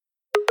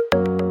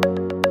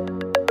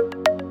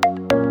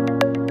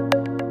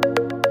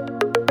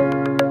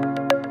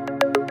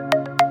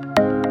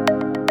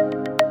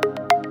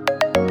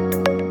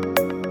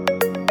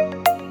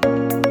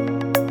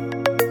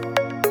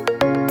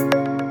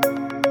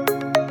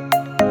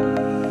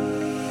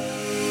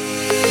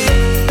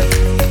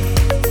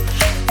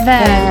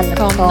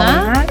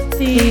Välkomna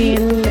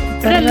till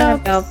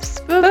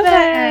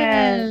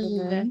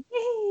Bröllopsbubbel!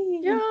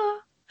 Ja,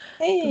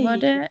 då var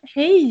det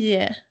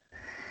hej!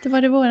 Då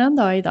var det våran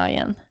dag idag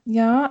igen.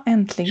 Ja,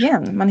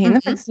 äntligen. Man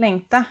hinner faktiskt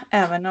längta,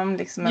 även om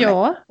liksom en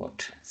Ja. vecka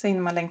bort. Så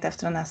hinner man längta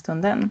efter den här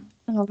stunden.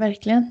 Ja,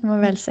 verkligen. När man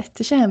väl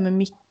sätter sig här med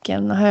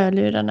micken och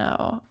hörlurarna.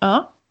 Och,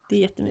 ja, det är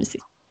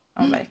jättemysigt.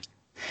 Ja, verkligen.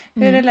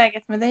 Hur är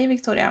läget med dig,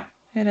 Victoria?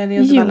 Hur är det i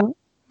Uddevalla?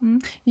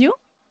 Jo,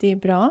 det är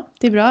bra.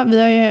 Det är bra.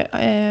 Vi har ju,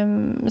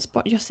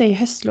 jag säger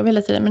höstlov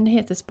hela tiden, men det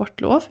heter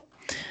sportlov.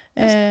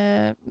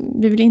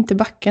 Vi vill inte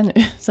backa nu,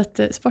 så att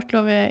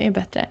sportlov är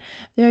bättre.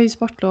 Vi har ju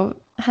sportlov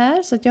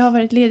här, så att jag har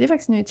varit ledig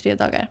faktiskt nu i 3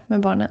 dagar med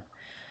barnen.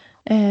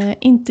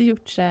 Inte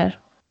gjort så här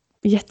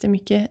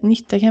jättemycket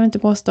nytta, kan vi inte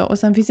påstå. Och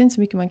sen finns det inte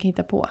så mycket man kan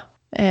hitta på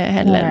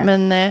heller.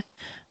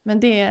 Men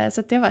det,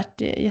 så att det har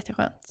varit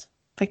jätteskönt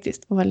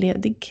faktiskt att vara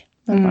ledig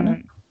med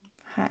barnen.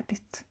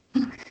 Härligt.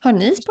 Har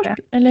ni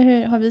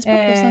eller har vi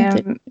sportlov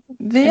samtidigt?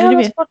 Vi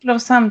har sportlov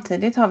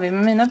samtidigt har vi,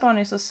 men mina barn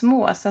är så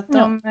små så att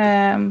de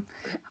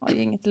har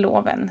ju inget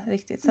lov än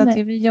riktigt. Så att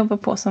vi jobbar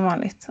på som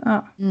vanligt.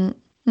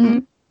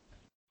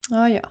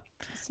 Ja, ja.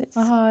 Precis.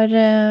 Har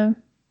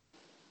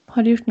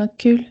du gjort något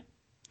kul?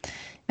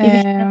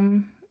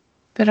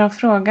 Bra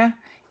fråga.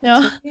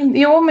 Ja.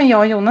 Jo, men jag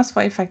och Jonas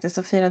var ju faktiskt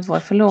och firade vår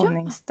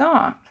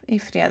förlovningsdag i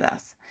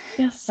fredags.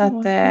 Så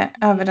att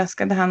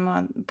överraskade han med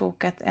att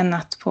bokat en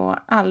natt på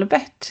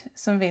Albert,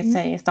 som vi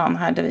säger i stan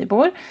här där vi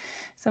bor.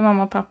 Så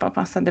mamma och pappa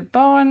passade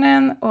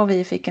barnen och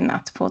vi fick en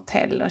natt på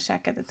hotell och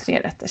käkade 3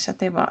 rätter. Så att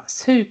det var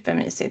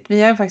supermysigt.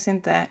 Vi har ju faktiskt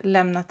inte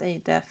lämnat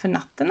Eide för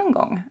natten någon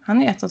gång.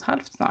 Han är 1,5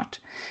 snart.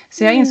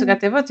 Så jag insåg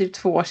att det var typ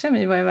 2 år sedan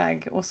vi var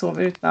iväg och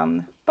sov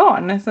utan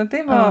barn. Så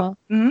det var,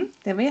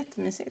 det var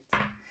jättemysigt.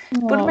 Det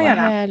borde man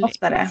göra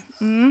oftare.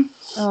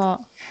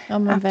 Ja,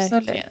 men absolut.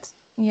 Verkligen.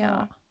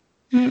 Ja.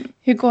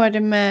 Hur går det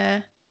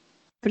med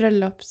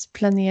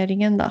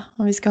bröllopsplaneringen då?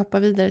 Om vi ska hoppa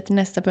vidare till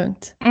nästa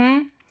punkt.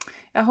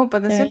 Jag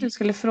hoppades att du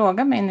skulle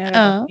fråga mig när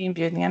det var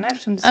inbjudningarna,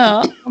 eftersom du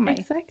skulle på mig.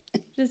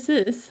 Exakt,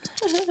 precis.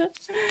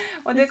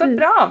 Och det har gått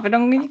bra, för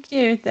de gick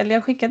ju ut, eller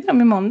jag skickade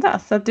dem i måndag,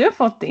 så att du har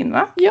fått din,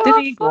 va? Ja. Det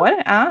var igår,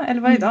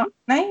 eller var det idag?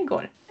 Nej,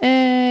 igår.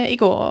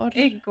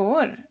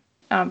 Igår.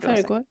 Ja, bra.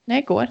 Förrgår. Nej,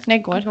 igår.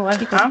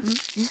 Ja.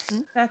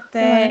 Så att,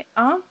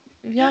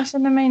 jag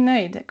känner mig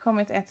nöjd.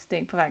 Kommit ett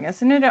steg på vägen.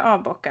 Så nu är det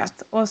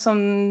avbockat. Och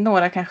som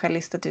några kanske har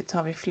listat ut, så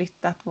har vi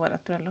flyttat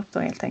vårt bröllop då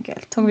helt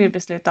enkelt. Tog vi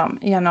beslut om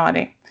i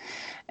januari.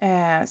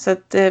 Så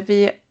att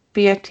vi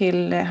ber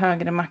till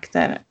högre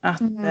makter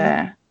att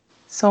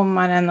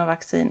sommaren och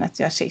vaccinet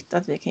gör sitt.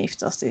 Att vi kan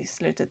gifta oss i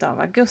slutet av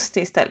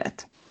augusti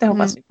istället. Det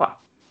hoppas vi på.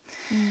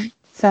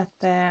 Så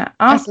att,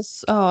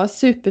 Alltså,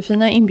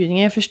 superfina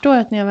inbjudningar. Jag förstår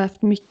att ni har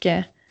haft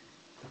mycket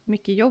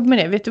jobb med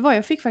det. Vet du vad?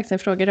 Jag fick faktiskt en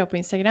fråga då på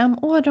Instagram.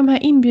 De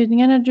här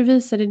inbjudningarna du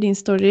visade i din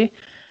story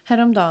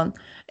häromdagen.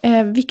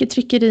 Vilket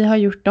tryckeri har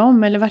gjort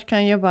dem? Eller vart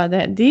kan jag jobba?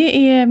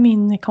 Det är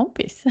min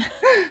kompis.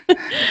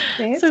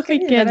 Så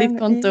skickar jag ditt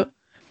konto.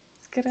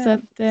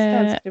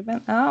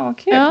 Stödskribben. Ja,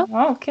 kul.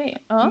 Ja, okej.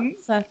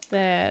 Så att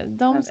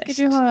de ska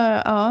du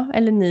ha,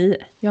 eller ni.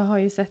 Jag har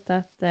ju sett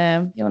att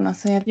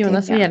Jonas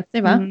har hjälpt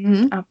dig, va?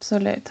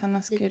 Absolut. Han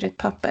har skurit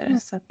papper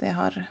så att det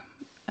har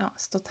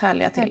stått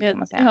härliga till, kan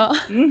man säga.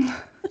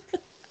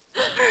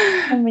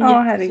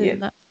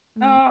 Herregud.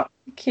 Ja,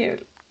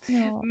 kul.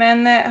 Ja.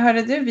 Men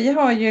hörde du, vi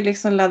har ju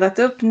liksom laddat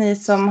upp, ni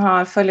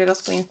som följer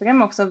oss på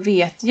Instagram också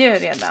vet ju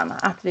redan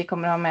att vi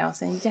kommer ha med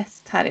oss en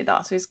gäst här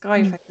idag. Så vi ska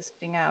ju faktiskt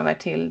springa över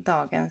till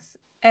dagens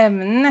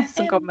ämne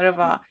som kommer att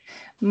vara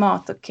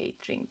mat och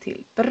catering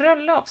till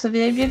bröllop. Så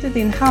vi har bjudit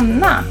in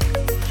Hanna.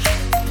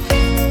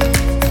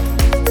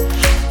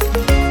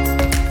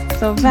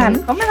 Så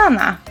välkommen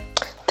Hanna.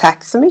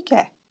 Tack så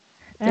mycket.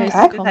 Jag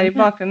har suttit här i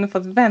bakgrunden och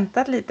fått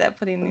vänta lite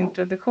på din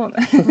introduktion.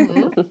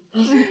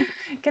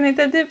 Kan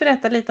inte du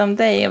berätta lite om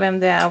dig och vem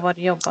du är och vad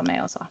du jobbar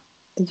med och så?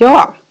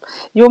 Ja,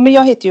 men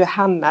jag heter ju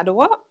Hanna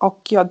då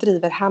och jag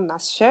driver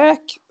Hannas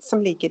kök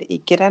som ligger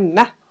i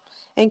Gränna.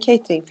 En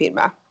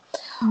cateringfirma.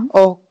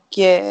 Och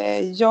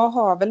jag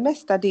har väl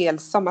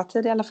mestadels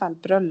sommartid i alla fall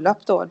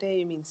bröllop då. Det är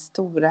ju min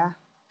stora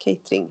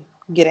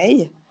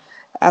cateringgrej.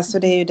 Alltså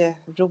det är ju det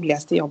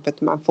roligaste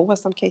jobbet man får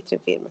som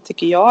cateringfirma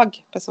tycker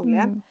jag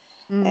personligen.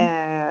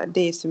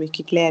 Det är så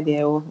mycket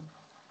glädje och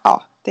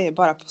det är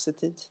bara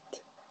positivt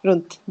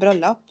runt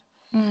bröllop.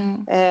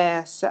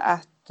 Så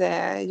att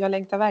jag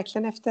längtar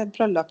verkligen efter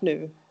bröllop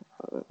nu.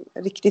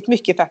 Riktigt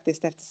mycket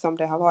faktiskt, eftersom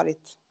det har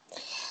varit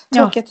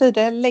tråkiga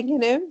tider länge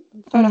nu.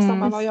 Förra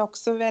sommaren var ju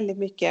också väldigt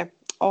mycket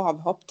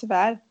avhopp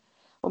tyvärr.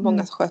 Och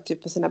många sköt ju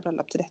på sina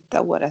bröllop till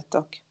detta året.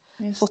 Och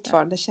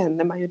fortfarande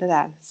känner man ju det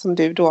där som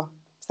du då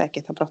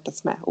säkert har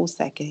brottats med.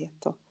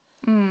 Osäkerhet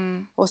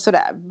och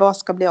sådär. Vad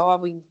ska bli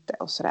av och inte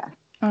och sådär.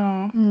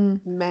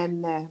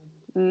 Men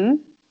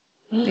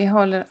vi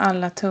håller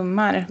alla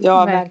tummar.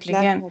 Ja,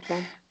 verkligen.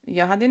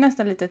 Jag hade ju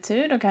nästan lite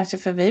tur då kanske,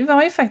 för vi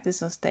var ju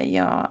faktiskt hos dig,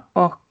 jag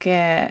och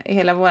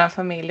hela vår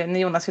familj när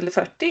Jonas fyllde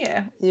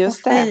 40.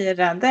 Just och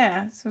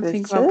firade. Så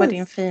fick vara på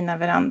din fina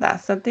veranda.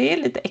 Så det är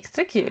lite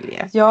extra kul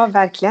ju. Ja,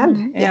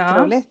 verkligen.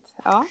 Jätteroligt.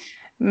 Ja.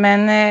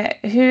 Men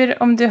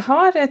om du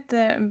har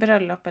ett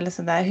bröllop eller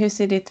sådär, hur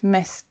ser ditt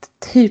mest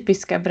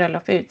typiska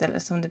bröllop ut? Eller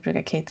som du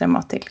brukar catera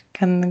mat till?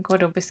 Går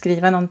det att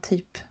beskriva någon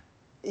typ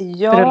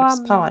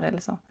bröllopspar eller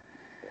så?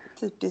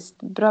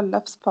 Typiskt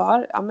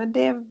bröllopspar, ja men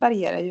det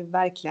varierar ju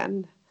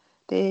verkligen.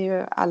 Det är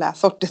ju alla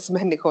sorters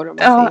människor om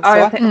man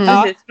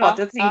säger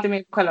så. Jag tänkte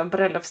mer på själva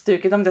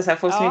bröllopsduket, om det är så här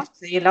folk som gifter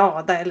sig i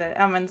lada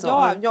eller men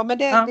så. Ja, men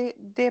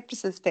det är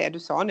precis det du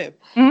sa nu.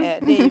 Det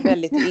är ju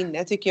väldigt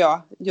inne tycker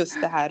jag,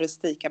 just det här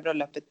rustika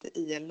bröllopet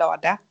i en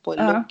lada på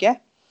en logge.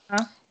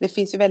 Det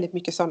finns ju väldigt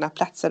mycket sådana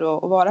platser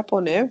att vara på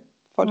nu.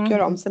 Folk gör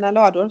om sina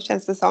lador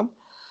känns det som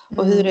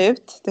och hyr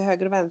ut till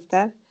höger och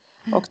vänster.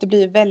 Och det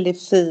blir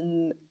väldigt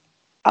fin,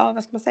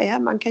 vad ska man säga,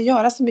 man kan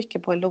göra så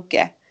mycket på en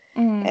logge.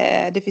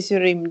 Det finns ju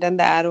rymden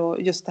där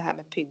och just det här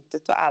med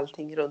pyntet och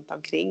allting runt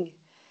omkring.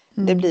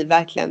 Det blir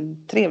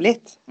verkligen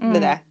trevligt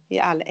med det i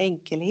all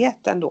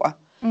enkelhet ändå.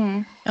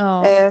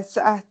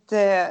 Så att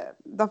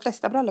de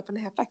flesta bröllopen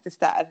är faktiskt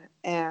där.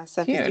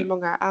 Sen finns det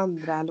många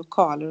andra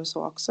lokaler och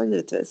så också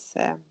givetvis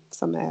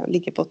som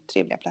ligger på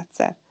trevliga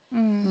platser.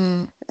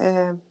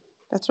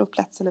 Jag tror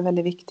platsen är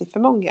väldigt viktig för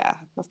många.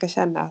 Att man ska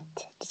känna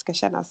att det ska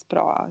kännas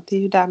bra. Det är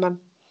ju där man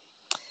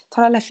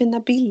tar alla fina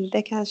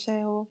bilder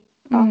kanske och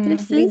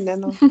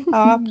minnen. Och,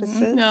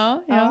 precis.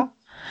 Ja.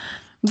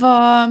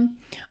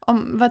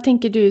 Vad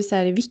tänker du så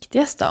här är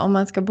viktigast då, om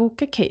man ska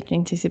boka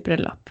catering till sitt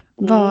bröllop?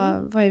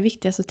 Vad är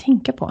viktigast att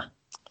tänka på?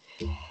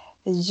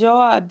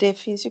 Ja, det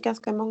finns ju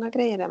ganska många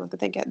grejer där man ska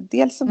tänka.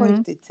 Dels att vara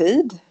ute i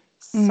tid,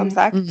 som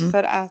sagt.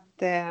 För att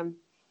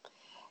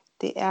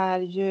det är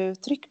ju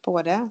tryck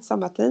på det,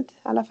 sommartid i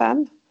alla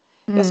fall.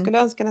 Jag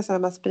skulle önska nästan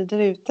att man sprider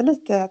ut det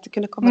lite, att det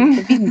kunde komma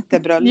lite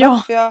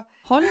vinterbröllop. För jag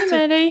håller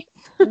med dig.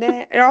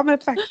 Ja, men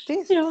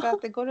faktiskt. För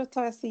att det går att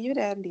ta, jag ser ju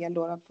det en del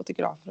då av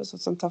fotografer och så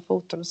som tar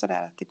foton och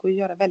sådär. Att det går att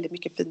göra väldigt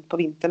mycket fint på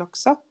vintern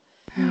också.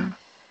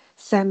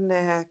 Sen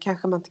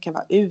kanske man inte kan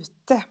vara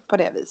ute på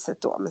det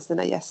viset då med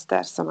sina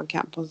gäster som man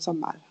kan på en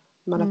sommar.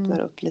 Man öppnar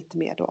upp lite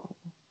mer då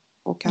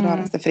och kan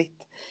röra sig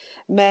fritt.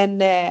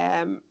 Men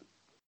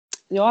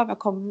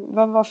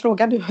vad var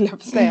frågan nu, höll jag på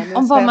att säga?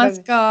 Om vad man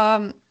ska,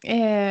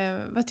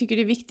 vad tycker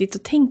du är viktigt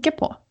att tänka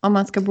på om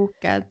man ska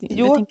boka?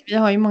 Jag tänker, vi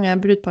har ju många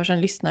brudpar som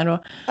lyssnar och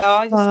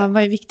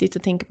vad är viktigt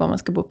att tänka på om man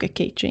ska boka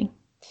catering?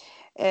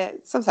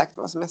 Som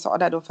sagt, som jag sa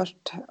där då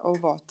först, och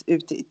vara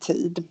ute i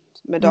tid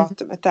med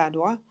datumet där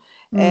då.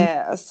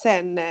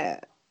 Sen är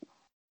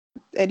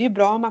det ju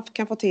bra om man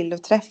kan få till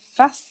att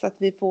träffas, så att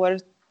vi får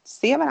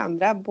se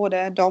varandra,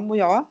 både de och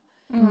jag.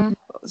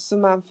 Så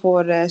man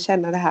får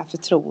känna det här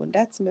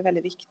förtroendet som är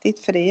väldigt viktigt,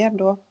 för det är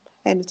ändå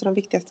en av de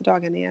viktigaste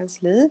dagarna i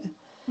ens liv.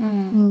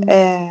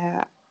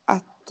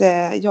 Att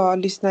jag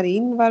lyssnar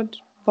in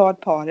vad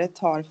paret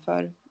har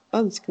för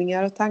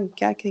önskningar och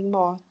tankar kring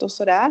mat och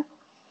sådär.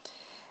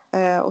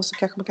 Och så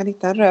kanske man kan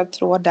hitta en röd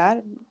tråd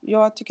där.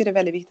 Jag tycker det är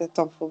väldigt viktigt att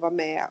de får vara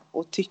med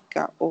och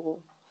tycka och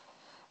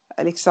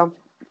liksom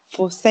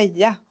få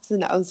säga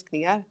sina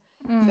önskningar.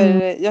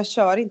 För jag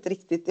kör inte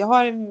riktigt. Jag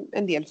har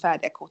en del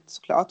färdiga kort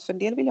såklart. För en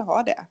del vill jag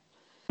ha det.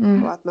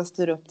 Och att man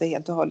styr upp det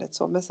helt och hållet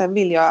så. Men sen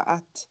vill jag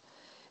att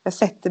jag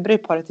sätter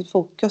brudparet i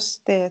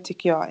fokus. Det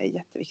tycker jag är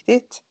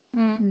jätteviktigt.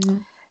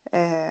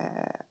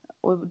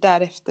 Och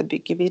därefter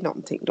bygger vi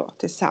någonting då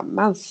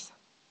tillsammans.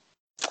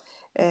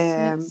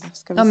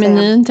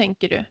 Menyn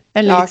tänker du?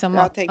 Eller liksom,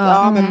 jag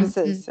tänker, men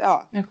precis.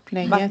 Ja.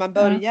 Att man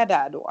börjar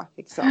där då.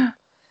 Liksom.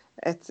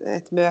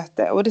 Ett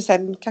möte. Och det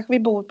sen kanske vi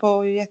bor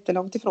på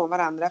jättelångt ifrån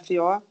varandra. För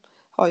jag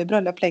har ju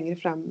bröllop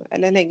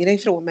längre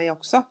ifrån mig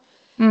också.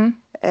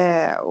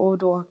 Och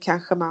då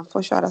kanske man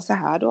får köra så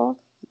här då.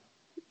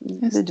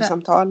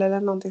 Videosamtal eller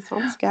någonting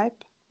sånt.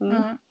 Skype.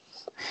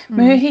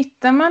 Men hur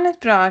hittar man ett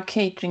bra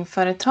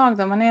cateringföretag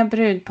då? Man är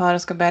brudpar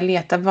och ska börja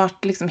leta.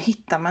 Vart liksom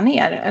hittar man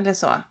er? Eller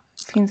så?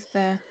 Finns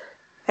det...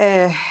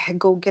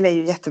 Google är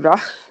ju jättebra.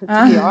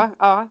 Tycker jag.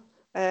 Ja.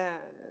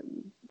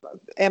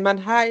 Är man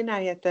här i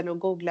närheten och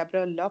googlar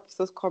bröllop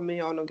så kommer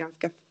jag nog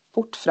ganska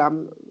fort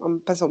fram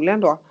personligen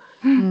då.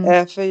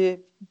 För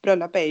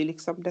bröllop är ju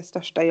liksom det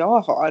största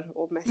jag har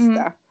och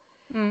mesta.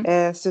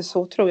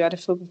 Så tror jag det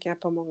funkar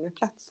på många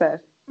platser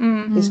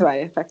i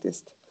Sverige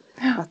faktiskt.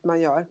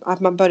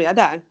 Att man börjar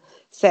där.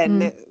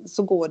 Sen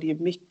så går det ju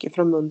mycket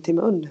från mun till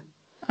mun.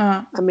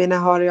 Jag menar,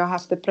 har jag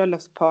haft ett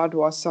bröllopspar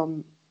då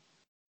som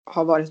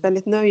har varit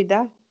väldigt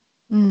nöjda.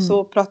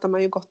 Så pratar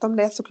man ju gott om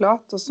det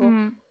såklart. Och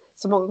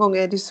så många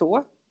gånger är det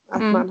så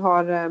att man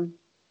har,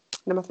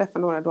 när man träffar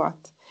några då,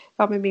 att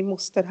men min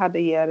moster hade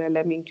er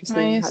eller min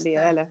kusin hade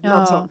er eller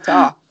något sånt.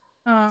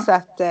 Så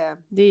att,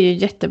 det är ju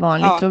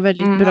jättevanligt och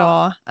väldigt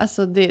bra.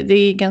 Alltså det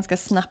är ganska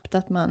snabbt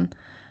att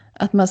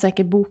man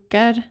säkert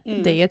bokar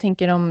det. Jag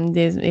tänker om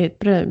det är ett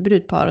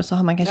brudpar och så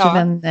har man kanske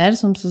vänner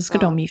som så ska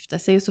de gifta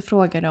sig och så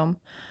frågar de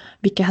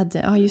vilka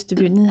hade, just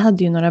det, ni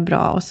hade ju några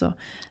bra och så.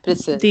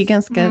 Precis. Det är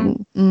ganska,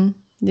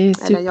 det är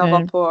super. Eller jag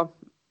var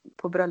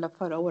på bröllop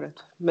förra året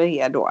med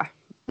er då.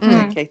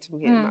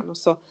 Cateringfirman och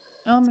så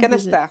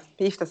ska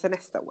gifta sig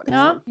nästa år.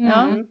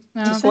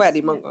 Liksom. Så är det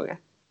ju många gånger.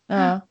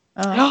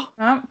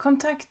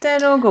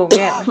 Kontakter och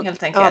Google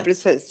helt enkelt. Ja,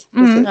 precis.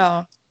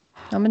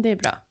 Ja, men det är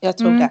bra. Jag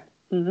tror det.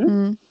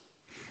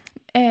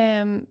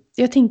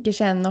 Jag tänker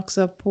sen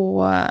också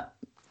på,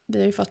 vi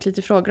har ju fått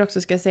lite frågor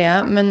också ska jag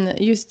säga, men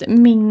just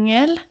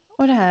mingel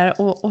och det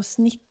här och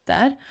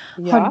snittar.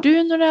 Ja. Har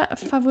du några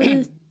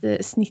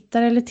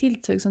favoritsnittar eller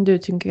tilltugg som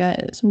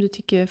du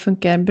tycker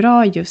funkar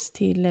bra just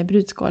till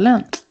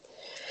brudskålen?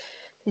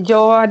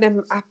 Ja,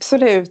 den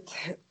absolut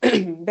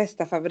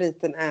bästa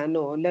favoriten är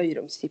nog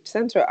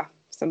löjromschipsen tror jag.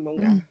 Som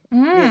många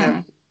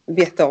redan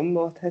vet om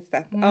och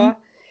testat.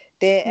 Ja,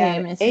 det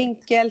är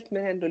enkelt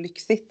men ändå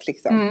lyxigt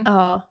liksom.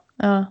 Ja.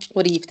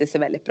 Och det gifter sig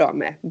väldigt bra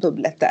med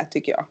bubblet där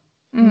tycker jag.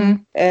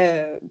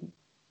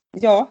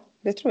 Ja,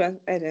 det tror jag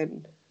är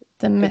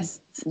den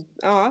mest.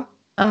 Ja,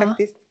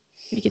 faktiskt.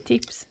 Vilket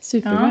tips.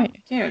 Superbra.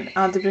 Ja, kul.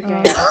 Ja, det brukar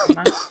jag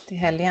göra till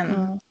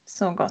helgen.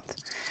 Så gott.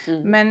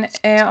 Men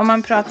om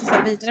man pratar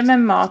så vidare med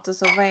mat och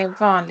så, vad är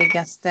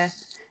vanligaste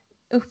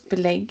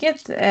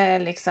upplägget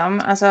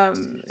liksom? Alltså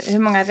hur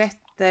många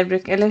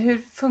rätter eller hur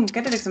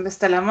funkar det liksom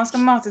beställa? Om man ska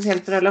mata ett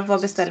helt bröllop,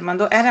 vad beställer man?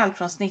 Då är det allt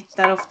från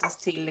snittar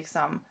oftast till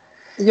liksom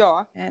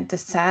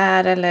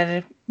dessert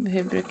eller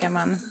hur brukar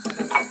man?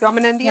 Ja,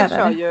 men en del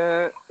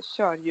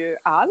kör ju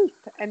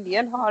allt. En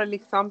del har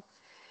liksom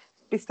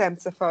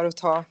bestämt sig för att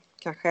ta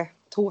kanske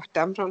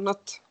tårtan från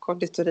något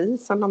konditori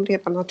som de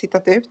redan har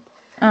tittat ut.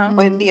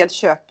 Och en del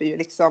köper ju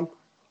liksom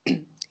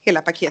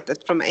hela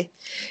paketet från mig.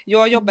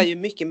 Jag jobbar ju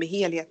mycket med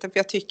helheten för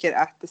jag tycker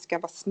att det ska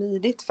vara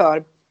smidigt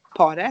för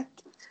paret.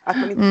 Att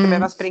man inte ska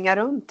behöva springa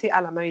runt till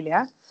alla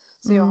möjliga.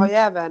 Så jag har ju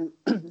även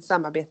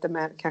samarbete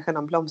med kanske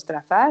någon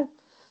blomsteraffär.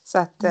 Så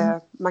att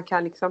man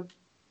kan liksom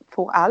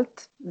få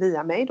allt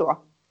via mig då.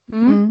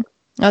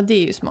 Ja, det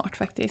är ju smart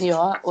faktiskt.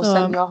 Ja, och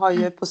sen jag har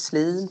ju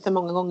porslin. För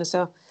många gånger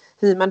så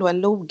hyr man då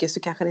en loge så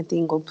kanske det inte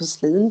ingår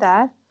porslin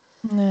där.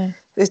 Nej.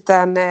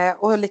 Utan,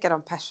 och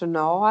likadant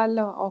personal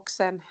och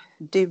sen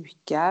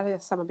dukar.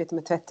 Jag samarbetar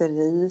med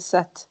tvätteri så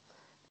att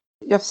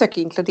jag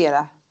försöker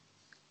inkludera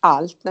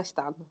allt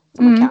nästan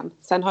som man kan.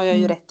 Sen har jag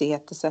ju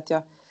rättigheter så att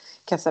jag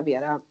kan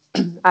servera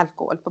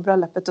alkohol på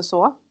bröllopet och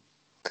så.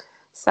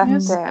 Så att,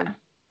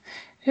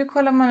 hur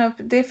kollar man upp?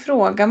 Det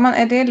frågar man.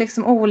 Är det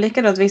liksom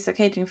olika då att vissa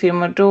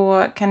cateringfirmor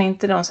då kan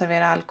inte de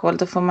servera alkohol?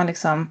 Då får man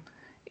liksom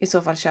i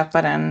så fall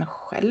köpa den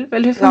själv.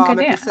 Eller hur funkar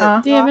det?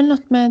 Ja. Det är väl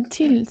något med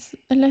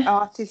eller?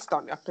 Ja,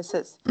 tillstånd, ja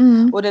precis.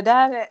 Och det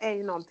där är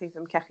ju någonting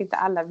som kanske inte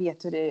alla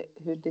vet hur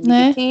det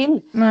ligger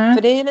till. Nej.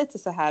 För det är ju lite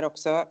så här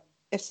också.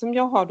 Eftersom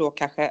jag har då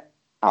kanske,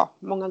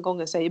 många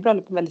gånger så är ju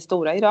bröllopen väldigt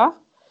stora idag.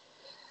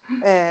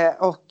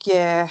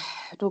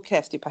 Då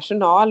krävs det ju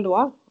personal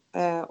då.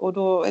 Och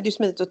då är det ju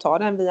smidigt att ta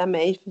den via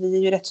mig. För vi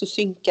är ju rätt så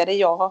synkade,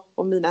 jag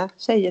och mina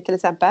tjejer till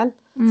exempel.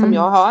 Som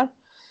jag har.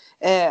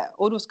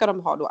 Och då ska de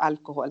ha då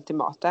alkohol till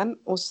maten.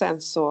 Och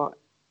sen så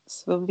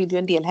vill ju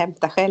en del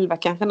hämta själva.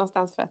 Kanske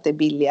någonstans för att det är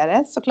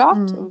billigare såklart.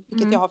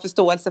 Vilket jag har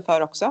förståelse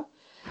för också.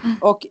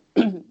 Och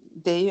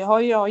det har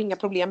jag inga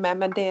problem med.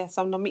 Men det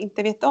som de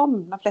inte vet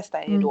om, de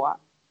flesta är ju då.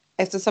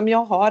 Eftersom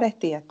jag har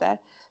rättigheter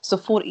så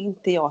får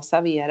inte jag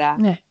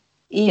servera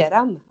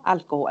eran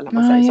alkohol. Om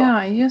man säger så.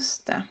 Ja,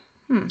 just det.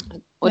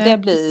 Och det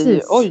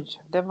blir,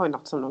 det var ju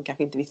något som de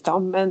kanske inte visste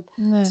om. Men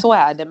så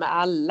är det med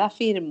alla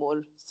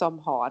firmor som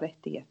har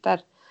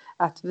rättigheter.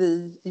 Att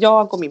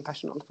jag och min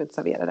personal får inte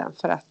servera den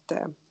för att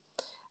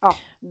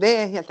det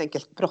är helt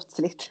enkelt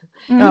brottsligt.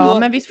 Ja,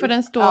 men visst får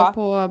den stå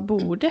på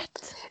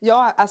bordet?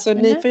 Ja, alltså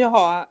ni får ju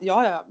ha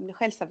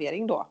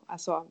självservering då.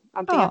 Alltså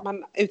antingen att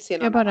man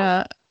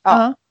utser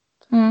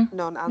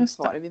någon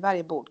ansvarig vid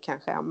varje bord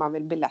kanske. Om man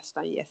vill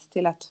belasta en gäst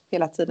till att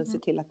hela tiden se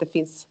till att det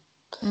finns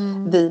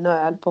vin och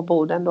öl på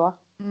borden då.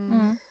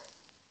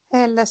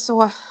 Eller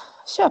så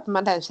köper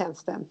man den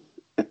tjänsten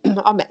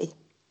av mig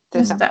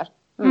till exempel.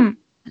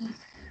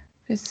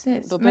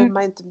 Precis. Då behöver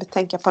man inte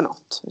tänka på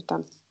något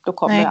utan då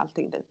kommer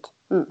allting dit.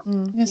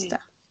 Just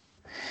det.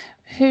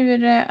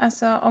 Hur,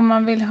 alltså om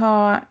man vill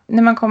ha,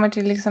 när man kommer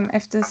till liksom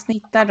efter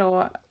snittar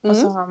då och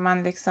så har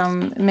man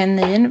liksom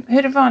menyn. Hur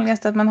är det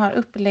vanligast att man har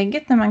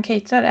upplägget när man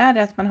caterar? Är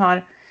det att man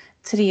har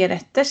 3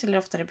 rätter eller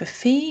ofta är det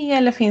buffé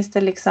eller finns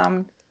det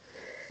liksom,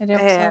 är det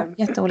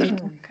också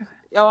jätteolika kanske?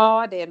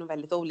 Ja, det är nog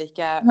väldigt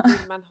olika.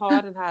 Vill man ha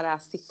den här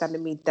sittande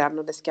middagen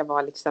och det ska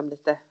vara liksom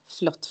lite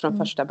flott från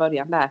första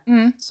början där.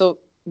 Så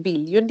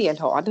vill ju en del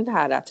ha den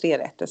här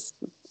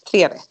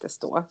trerätters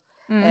då.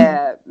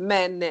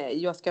 Men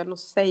jag ska nog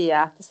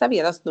säga att det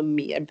serveras nog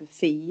mer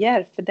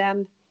bufféer.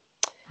 För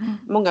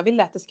många vill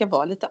att det ska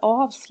vara lite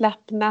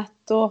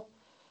avslappnat och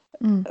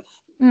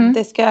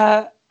det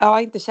ska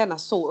inte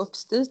kännas så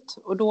uppstyrt.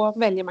 Och då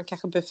väljer man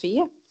kanske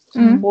buffé.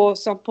 Och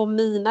som på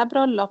mina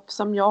bröllop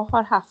som jag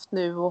har haft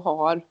nu och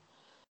har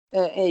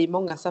är ju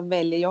många som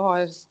väljer. Jag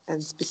har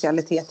en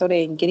specialitet och det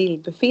är en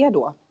grillbuffé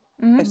då.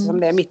 Eftersom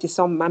det är mitt i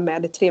sommaren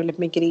med det är trevligt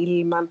med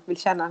grill. Man vill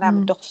känna det här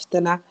med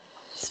dofterna.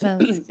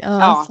 Svensk,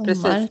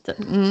 precis.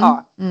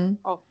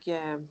 Och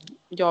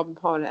jag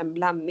har en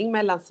blandning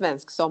mellan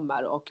svensk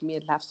sommar och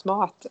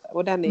medelhavsmat.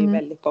 Och den är ju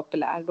väldigt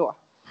populär då.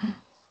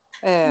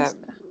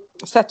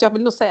 Så att jag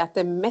vill nog säga att det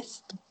är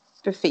mest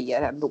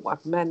bufféer ändå.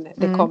 Men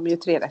det kommer ju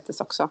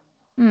 3-rätters också.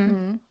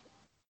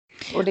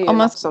 Och det är ju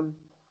något som...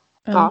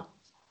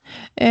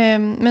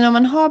 Men om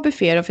man har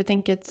buffé då, för jag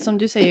tänker att som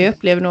du säger, jag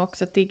upplever nog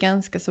också att det är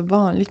ganska så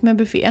vanligt med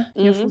buffé.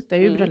 Jag fotar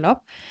ju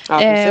bröllop.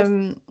 Ja,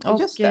 Och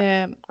just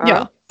det.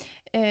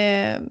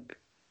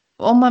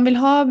 om man vill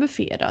ha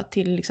buffé då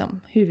till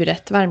liksom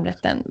huvudrätt,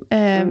 varmrätten,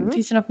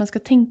 finns det något man ska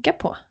tänka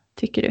på,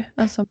 tycker du?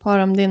 Alltså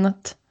bara om det är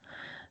något.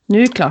 Nu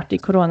är det klart, i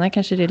corona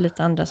kanske det är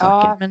lite andra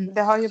saker. Ja, men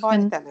det har ju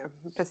varit det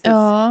nu. Precis.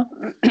 Ja,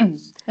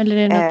 eller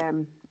är det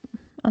något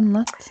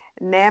annat?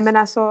 Nej, men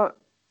alltså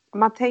om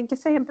man tänker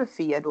sig en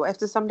buffé då,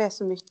 eftersom det är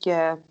så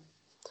mycket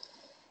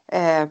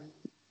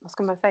vad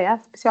ska man säga,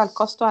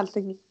 specialkost och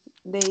allting,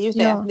 det är ju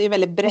det. Det är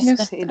väldigt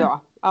brett idag.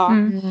 Ja.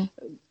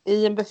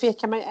 I en buffé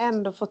kan man ju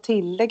ändå få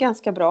till det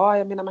ganska bra.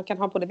 Jag menar, man kan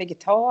ha både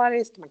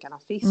vegetariskt, man kan ha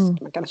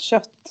fisk, man kan ha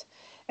kött.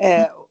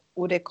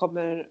 Och det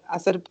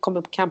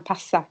kan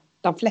passa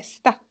de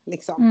flesta,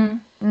 liksom.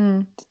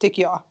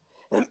 Tycker jag.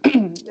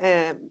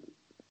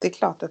 Det är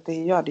klart att det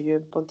gör det ju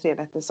på en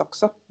trerätters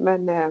också.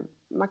 Men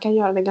man kan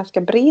göra den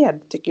ganska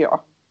bred, tycker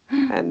jag.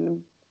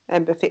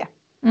 En buffé.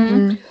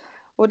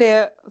 Och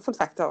det, som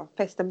sagt då,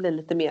 festen blir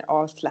lite mer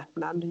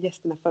avslappnad.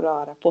 Gästerna får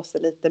röra på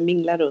sig lite,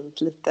 mingla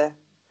runt lite.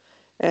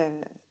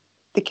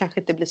 Det kanske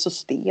inte blir så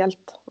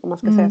stelt, om man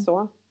ska säga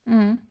så.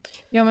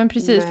 Ja, men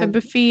precis. För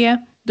buffé,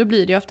 då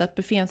blir det ju ofta att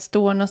buffén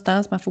står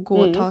någonstans. Man får gå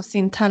och ta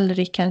sin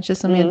tallrik kanske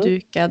som är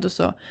dukad och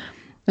så.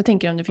 Jag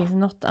tänker om det finns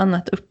något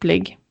annat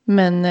upplägg.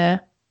 Men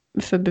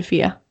för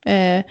buffé.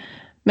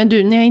 Men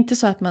du, ni är inte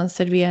så att man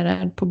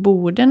serverar på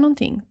borden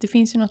någonting? Det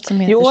finns ju något som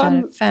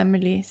heter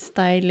family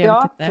style.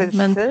 Ja, precis.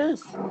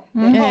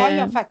 Men, det har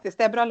jag faktiskt.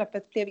 Det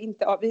bröllopet blev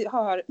inte av. Vi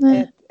har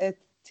ett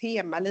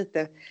tema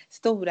lite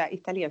stora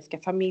italienska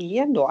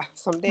familjen då.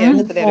 Som det är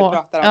lite det du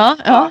pratar om.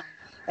 Ja.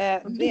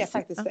 Det är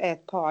faktiskt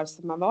ett par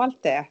som har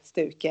valt det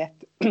stuket.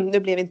 Nu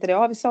blev inte det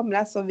av i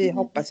somras och vi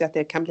hoppas ju att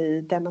det kan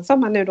bli denna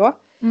sommar nu då.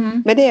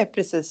 Men det är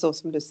precis så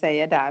som du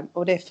säger där.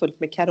 Och det är fullt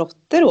med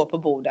karotter då på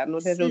borden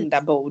och det är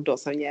runda bord då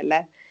som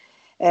gäller.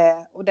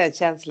 Och den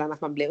känslan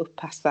att man blir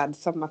uppassad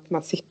som att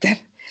man sitter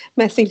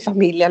med sin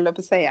familj, eller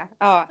på att säga.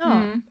 Ja,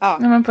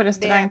 men på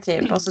restaurang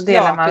typ och så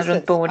delar man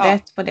runt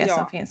bordet på det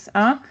som finns.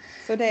 Ja.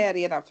 Så det är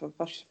redan från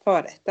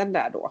förrätten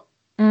där då.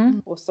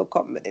 Och så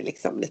kommer det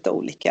liksom lite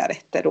olika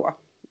rätter då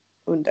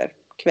under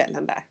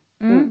kvällen där.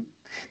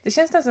 Det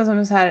känns nästan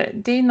som så här,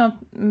 det är någon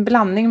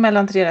blandning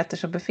mellan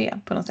trerätters och buffé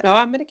på något sätt.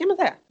 Ja, men det kan man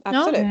säga.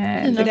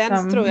 Absolut. För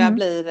den tror jag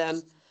blir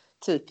en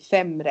typ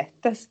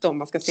 5-rätters då, om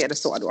man ska se det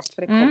så då.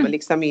 För det kommer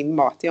liksom in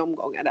mat i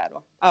omgångar där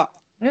då. Ja.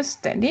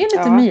 Just det, det är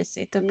lite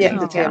mysigt.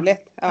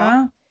 Jättetrevligt.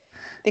 Ja.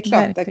 Det är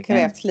klart, det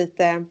krävs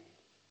lite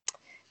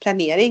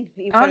planering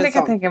inför det kan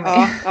jag tänka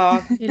mig.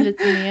 Ja. Det är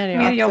lite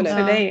mer jobb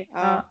för dig.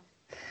 Ja.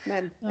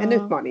 Men en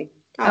utmaning.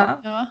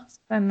 Ja.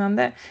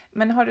 Spännande.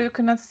 Men har du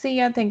kunnat se,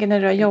 jag tänker när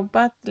du har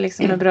jobbat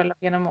liksom med bröllop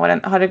genom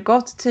åren, har det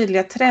gått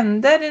tydliga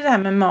trender i det här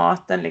med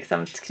maten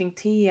liksom, kring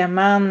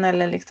teman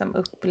eller liksom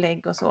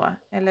upplägg och så?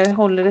 Eller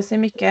håller det sig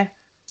mycket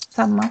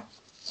samma?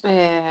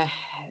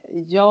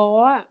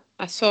 Ja,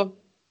 alltså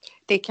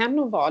det kan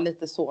nog vara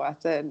lite så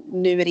att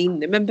nu är det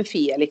inne med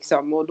buffé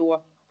liksom och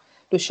då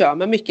kör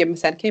man mycket, men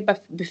sen kan ju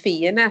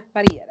bufféerna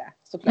variera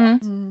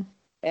såklart.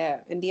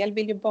 En del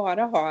vill ju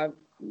bara ha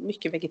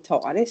mycket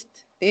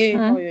vegetariskt. Det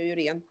har jag ju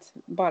rent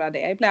bara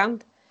det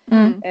ibland.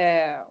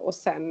 Och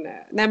sen,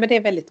 nej men det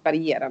är väldigt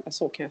varierande,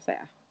 så kan jag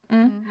säga.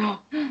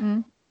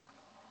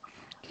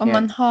 Om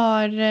man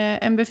har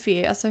en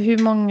buffé, alltså hur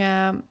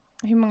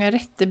många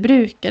rätter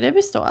brukar det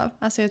bestå av?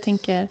 Alltså jag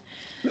tänker,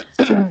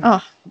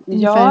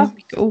 ungefär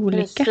mycket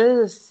olika.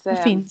 Precis. Det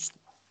finns.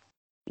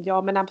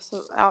 Ja, men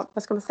absolut,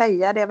 vad ska man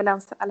säga? Det är väl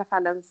i alla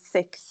fall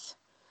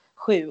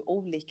 6-7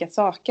 olika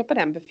saker på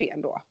den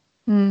buffén då.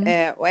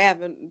 Och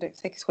även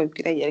 6-7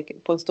 grejer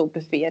på en stor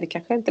buffé. Det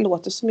kanske inte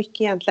låter så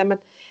mycket egentligen, men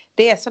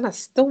det är sådana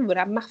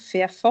stora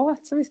maffiga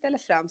fat som vi ställer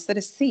fram, så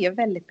det ser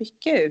väldigt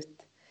mycket ut.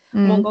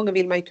 Många gånger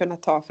vill man ju kunna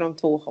ta från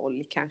 2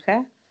 håll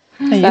kanske.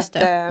 Ja, just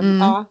det.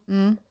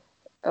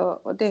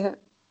 Och det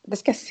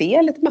ska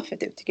se lite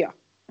maffigt ut, tycker jag.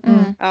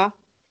 Ja.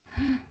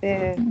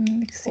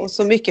 Och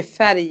så mycket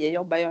färger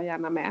jobbar jag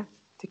gärna med.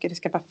 Tycker det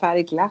ska vara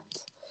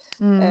färgglatt.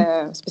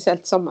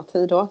 Speciellt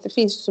sommartid då. Det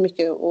finns så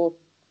mycket att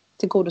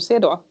tillgodose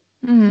då.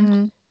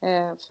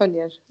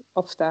 Följer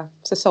ofta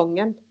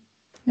säsongen.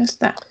 Just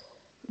det.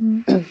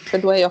 För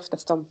då är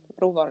oftast de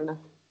råvarorna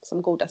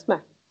som godast med.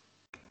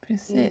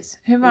 Precis.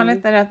 Hur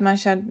vanligt är det att man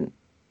kör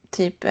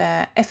typ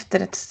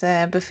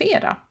efterrättsbuffé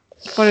då?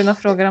 Får du några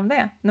frågor om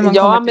det? När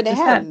man men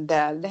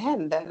det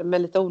händer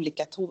med lite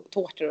olika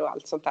tårtor och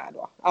allt sånt där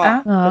då.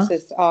 Ja.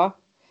 Precis. Ja.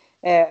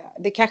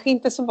 Det är kanske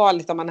inte så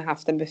vanligt om man har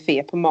haft en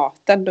buffé på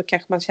maten. Då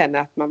kanske man känner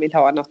att man vill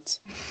ha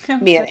något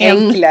mer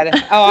enklare.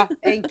 Ja,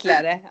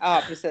 enklare.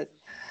 Ja, precis.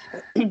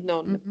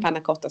 Någon panna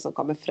cotta som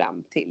kommer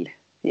fram till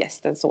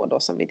gästen så då,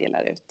 som vi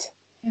delar ut.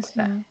 Just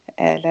det.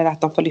 Eller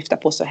att de får lyfta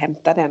på sig och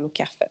hämta den och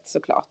kaffet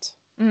såklart.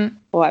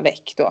 Och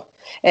väck då.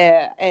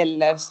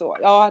 Eller så.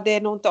 Ja, det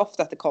är nog inte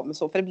ofta att det kommer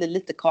så. För det blir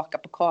lite kaka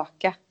på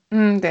kaka.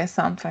 Det är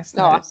sant faktiskt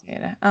när du säger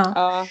det.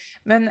 Ja.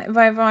 Men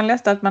vad är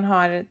vanligast, att man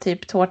har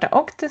typ tårta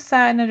och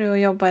dessert när du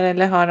jobbar,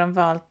 eller har de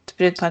valt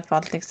beror på att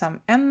vara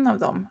liksom en av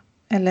dem?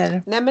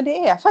 Eller? Nej, men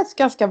det är faktiskt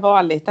ganska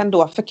vanligt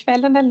ändå. För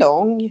kvällen är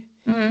lång.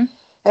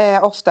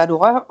 Ofta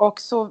då. Och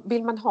så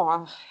vill man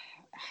ha...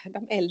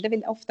 De äldre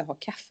vill ofta ha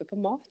kaffe på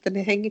maten.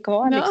 Det hänger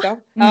kvar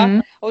liksom.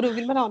 Ja. Och då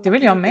vill man ha det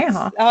vill jag med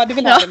ha. Ja, det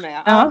vill jag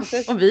med. Ja,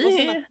 precis. Och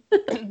vi...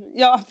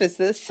 ja,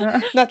 precis.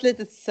 Något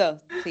litet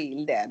sött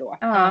till det då.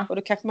 Ja. Och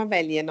då kanske man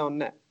väljer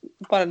någon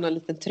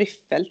liten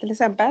tryffel till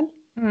exempel.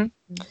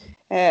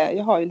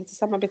 Jag har ju lite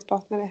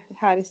samarbetspartner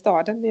här i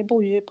staden. Vi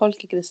bor ju i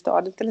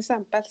Polkagrisstaden till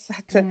exempel. Så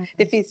att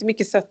det finns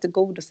mycket sött och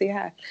god att se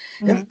här.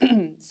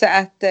 Så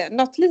att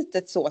något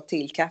litet så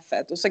till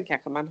kaffet. Och sen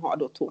kanske man har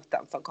då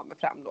tårtan som kommer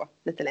fram då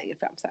lite längre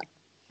fram sen.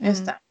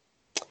 Just det.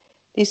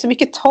 Det är så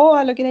mycket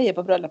tal och grejer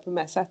på bröllopet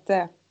med så att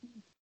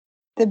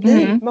det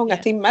blir många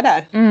timmar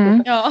där.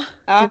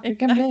 Ja, det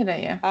kan bli det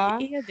ju. Ja.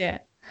 Det är det.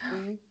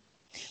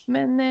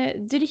 Men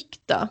dryck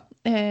då?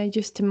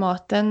 Just till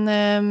maten.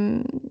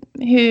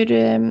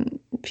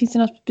 Finns det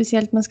något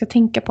speciellt man ska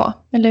tänka på?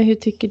 Eller hur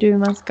tycker du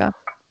man ska?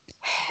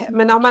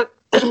 Men om man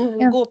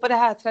går på det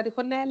här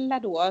traditionella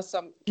då.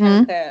 Som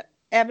kanske,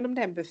 även om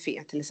det är en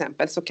buffé till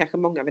exempel. Så kanske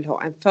många vill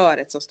ha en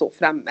förrätt som står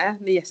framme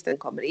när gästen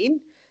kommer in.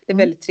 Det är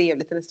väldigt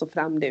trevligt när det står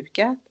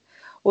framdukat.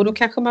 Och då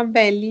kanske man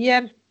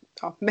väljer.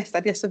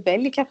 Mestadels så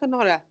väljer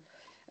kanske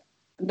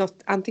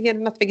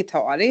antingen något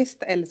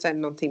vegetariskt. Eller så är det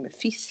någonting med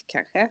fisk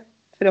kanske.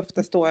 För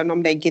ofta står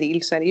om det är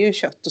grill så är det ju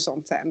kött och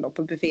sånt sen då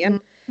på buffén.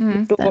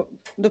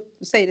 Då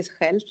säger det sig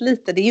självt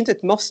lite. Det är ju inte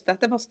ett måste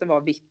att det måste vara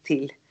vitt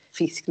till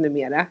fisk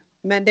numera.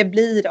 Men det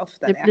blir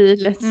ofta det. Det blir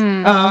lätt.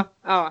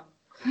 Ja.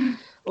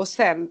 Och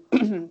sen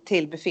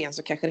till buffén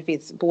så kanske det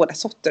finns båda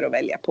sorter att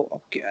välja på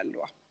och öl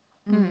då.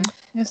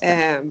 Just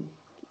det.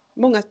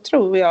 Många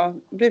tror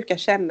jag brukar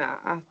känna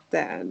att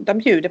de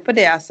bjuder på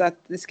det. Alltså att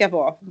det ska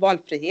vara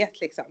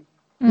valfrihet liksom.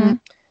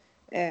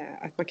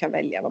 Att man kan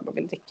välja vad man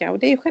vill dricka. Och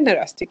det är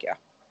generöst tycker jag.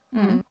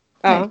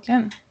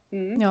 Verkligen.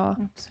 Ja,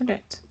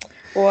 absolut.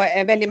 Och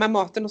väljer man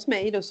maten hos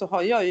mig då så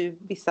har jag ju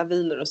vissa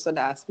viner och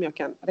sådär som jag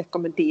kan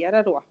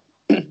rekommendera då.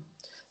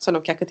 Som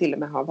de kanske till och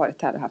med har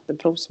varit här och haft en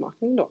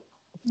provsmakning då.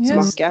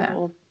 Smaka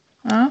och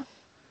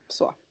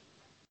så.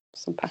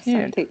 Som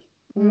passar till.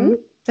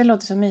 Det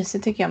låter så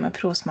mysigt tycker jag med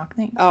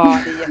provsmakning.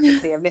 Ja, det är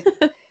jättetrevligt.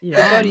 Det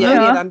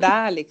börjar redan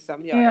där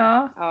liksom.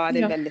 Ja,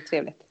 det är väldigt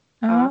trevligt.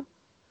 Ja,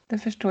 det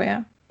förstår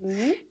jag.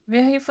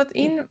 Vi har ju fått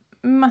in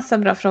massa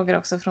bra frågor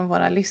också från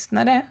våra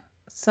lyssnare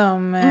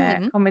som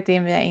kommit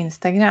in via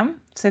Instagram.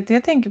 Så att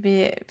jag tänker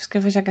vi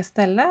ska försöka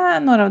ställa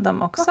några av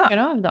dem också. Bockar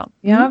av dem.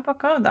 Ja,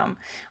 bocka av dem.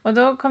 Och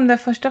då kom den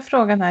första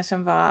frågan här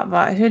som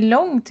var hur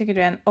lång tycker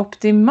du är en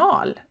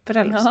optimal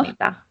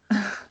bröllopsmiddag?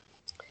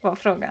 Var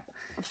frågan.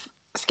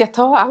 Ska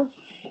ta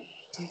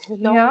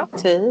lång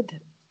tid.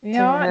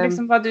 Ja,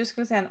 liksom vad du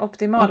skulle säga en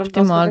optimal. Om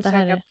de ska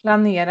försöka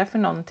planera för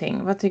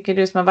någonting. Vad tycker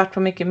du som har varit på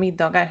mycket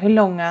middagar? Hur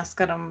långa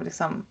ska de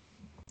liksom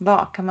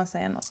vara? Kan man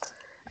säga något?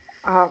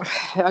 Ja,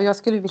 jag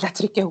skulle vilja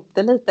trycka ihop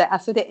det lite.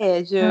 Alltså det är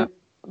ju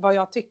vad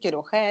jag tycker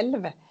då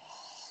själv.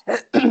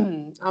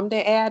 Om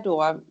det är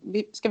då,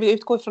 ska vi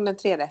utgå ifrån en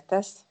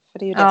 3-rätters? För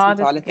det är ju det som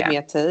tar lite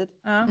mer tid.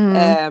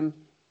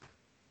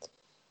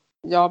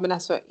 Ja, men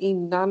alltså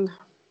inom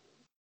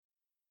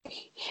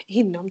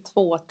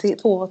 2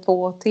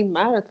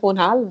 timmar,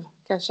 2,5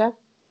 kanske.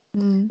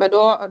 Men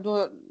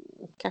då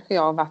kanske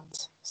jag har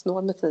varit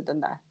snål med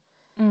tiden där.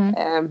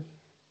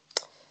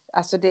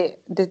 Alltså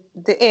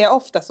det är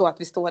ofta så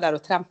att vi står där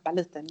och trampar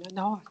lite.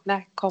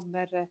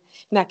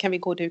 När kan vi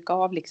gå och duka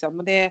av liksom?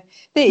 Och det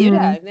är ju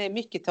där, det är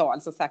mycket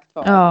tal som sagt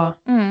var. Ja.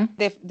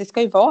 Det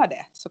ska ju vara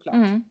det såklart.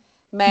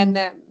 Men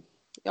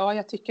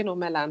jag tycker nog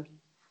mellan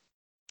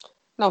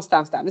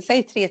någonstans där. Vi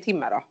säger 3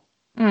 timmar då.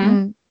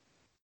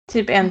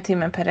 Typ 1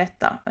 timme per rätt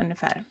då,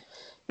 ungefär.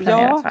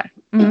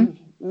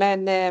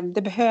 Men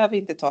det behöver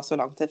inte ta så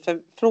lång tid.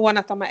 För från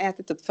att de har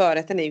ätit upp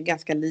förrätten är ju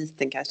ganska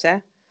liten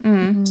kanske.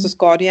 Så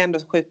ska det ju ändå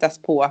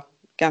skjutas på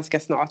ganska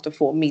snart och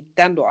få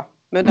middagen då.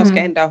 Men de ska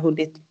ändå ha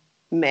hunnit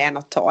med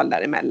något tal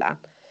däremellan.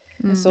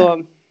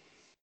 Så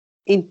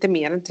inte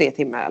mer än 3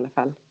 timmar i alla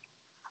fall.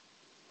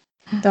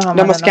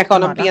 De måste kanske ha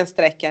någon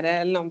bensträckare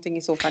eller någonting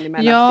i så fall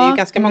emellan. Ja, det är ju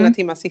ganska många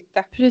timmar att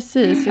sitta.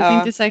 Precis, jag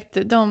tänkte sagt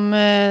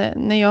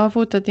när jag har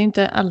fotat, det är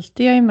inte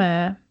alltid jag är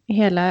med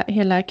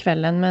hela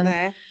kvällen.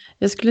 Men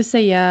jag skulle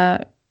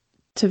säga,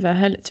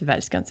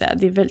 tyvärr ska jag inte säga,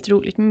 det är väldigt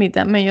roligt med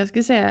middag. Men jag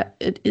skulle säga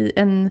i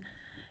en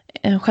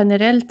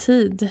generell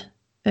tid,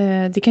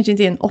 det kanske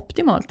inte är en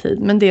optimal tid.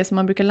 Men det som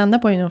man brukar landa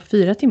på är nog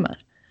 4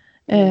 timmar.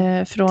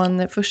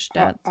 Från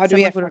första... Har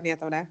du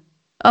erfarenhet av det?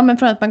 Ja, men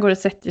från att man går och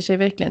sätter sig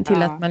verkligen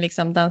till att man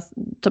liksom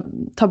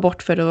tar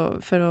bort för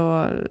att...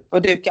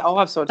 Och duka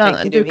av så,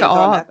 duka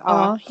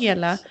av,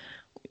 hela,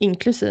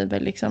 inklusive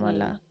liksom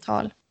alla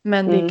tal.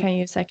 Men det kan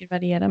ju säkert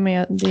variera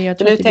med det. Jag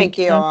tror nu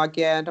tänker jag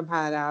de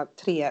här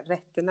 3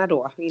 rätterna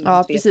då.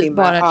 Ja, precis.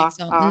 Timmar. Bara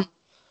liksom.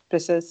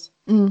 Precis.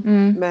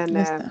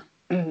 Men...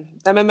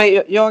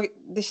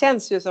 det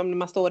känns ju som när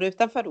man står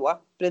utanför då,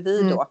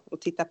 bredvid då,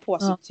 och tittar på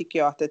så tycker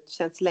jag att det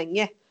känns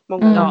länge,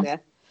 många gånger.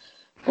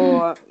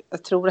 Och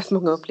jag tror att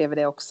många upplever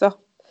det också.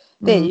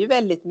 Det är ju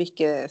väldigt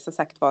mycket som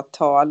sagt var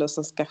tal och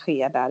som ska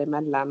ske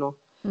däremellan. Och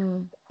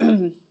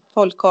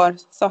folk har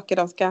saker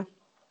de ska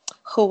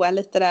showa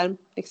lite där.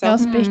 Liksom. Ja,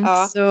 spex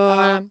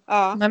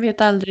och man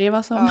vet aldrig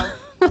vad som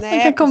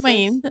kan komma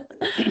in.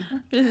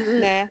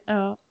 Precis. Nej.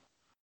 Ja.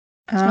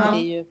 Ja.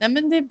 Nej,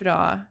 men det är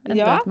bra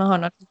ändå att man har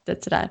något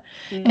litet sådär.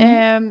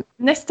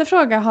 Nästa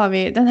fråga har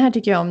vi, den här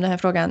tycker jag om, den här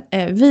frågan.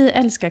 Vi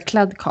älskar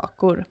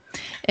kladdkakor.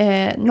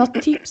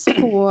 Något tips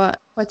på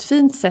ett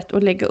fint sätt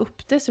att lägga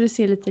upp det så det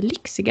ser lite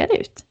lyxigare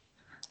ut?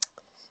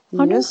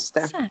 Har just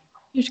det.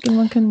 Hur skulle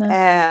man kunna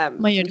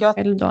man gör det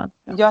själv då?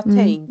 Jag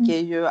tänker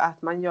ju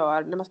att man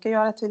gör, när man ska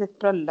göra ett litet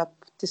bröllop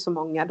till så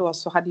många då,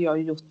 så hade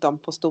jag gjort dem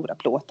på stora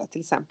plåtar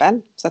till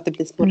exempel. Så att det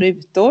blir små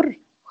rutor,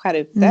 skär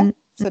ut det.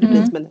 Så det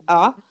blir som en,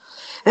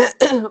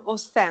 och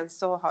sen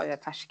så har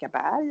jag färska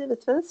bär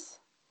givetvis,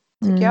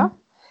 tycker jag.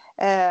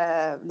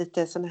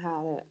 Lite sån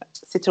här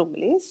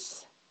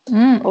citronmeliss.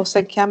 Och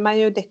sen kan man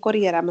ju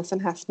dekorera med sån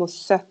här små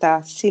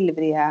söta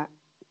silvriga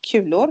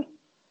kulor.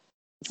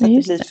 Så att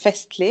det blir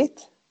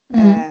festligt.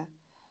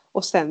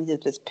 Och sen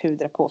givetvis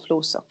pudra på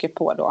florsocker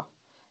på då.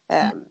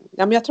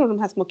 Men jag tror de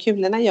här små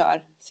kulorna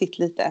gör sitt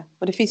lite.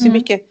 Och det finns ju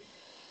mycket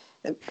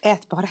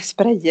ätbara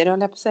sprayer,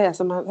 jag på säga,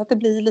 som att det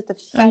blir lite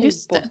färg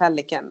på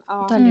tallriken.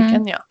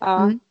 Tallriken,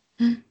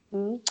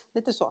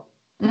 lite så.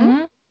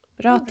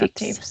 Bra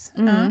tips.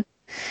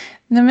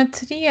 Nummer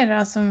 3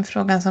 då, som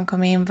frågan som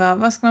kom in var: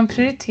 vad ska man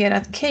prioritera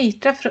att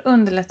catera för att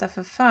underlätta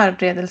för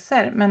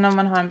förberedelser? Men om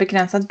man har en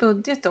begränsad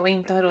budget då och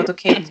inte har råd att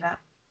catera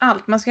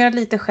allt. Man ska göra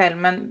lite själv,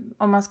 men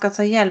om man ska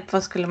ta hjälp,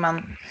 vad skulle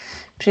man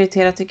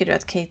prioritera, tycker du,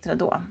 att catera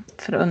då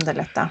för att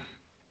underlätta?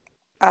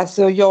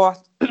 Alltså jag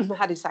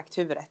hade sagt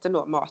huvudrätten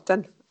då,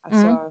 maten.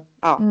 Alltså,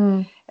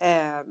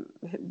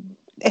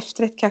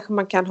 efterrätt kanske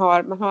man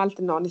har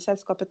alltid någon i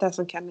sällskapet där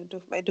som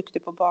är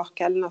duktig på att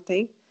baka eller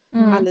någonting.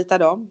 Anlita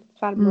dem,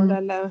 farmor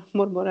eller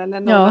mormor eller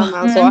någon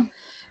annan så.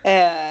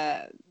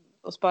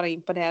 Och spara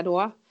in på det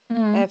då.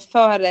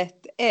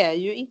 Förrätt är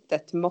ju inte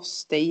ett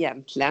måste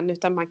egentligen,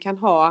 utan man kan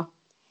ha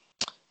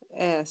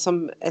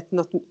som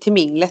något till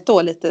minglet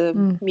då, lite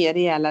mer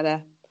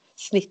rejälare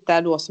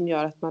snittar då som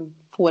gör att man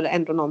får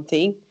ändå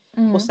någonting.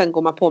 Och sen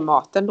går man på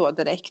maten då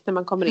direkt när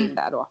man kommer in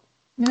där då.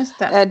 Just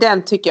det.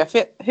 Den tycker jag,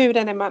 för hur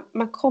den är,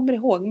 man kommer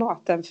ihåg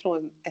maten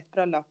från ett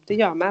bröllop, det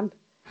gör man.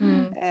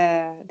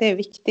 Det är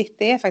viktigt,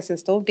 det är faktiskt en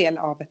stor del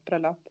av ett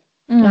bröllop.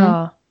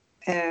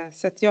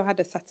 Så att jag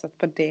hade satsat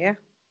på det.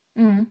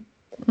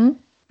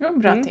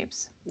 Bra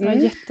tips. Ja,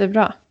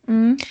 jättebra.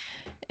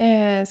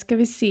 Ska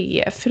vi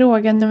se,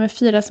 fråga nummer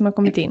 4 som har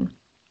kommit in.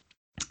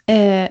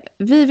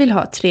 Vi vill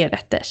ha 3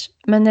 rätters,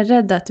 men är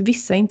rädda att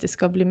vissa inte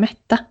ska bli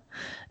mätta.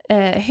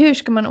 Hur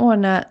ska man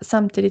ordna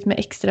samtidigt med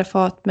extra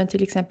fat med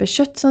till exempel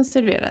kött som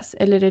serveras?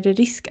 Eller är det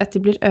risk att det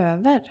blir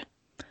över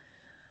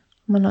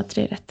om man har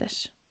 3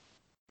 rätters?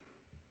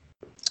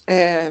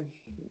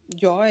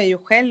 Jag är ju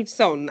själv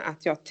sån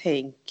att jag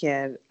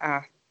tänker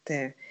att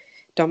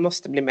de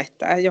måste bli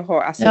mätta. Jag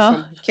har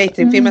som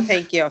cateringfirma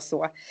tänker jag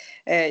så.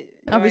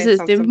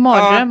 Precis, det är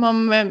mardröm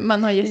om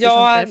man har gäster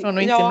därifrån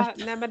och inte mätta.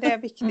 Nej, men det är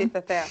viktigt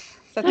att det är.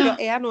 Så att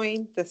jag är nog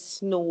inte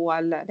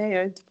snål. Det är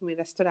jag inte på min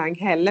restaurang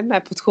heller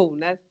med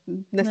portioner.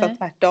 Nästan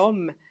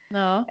tvärtom.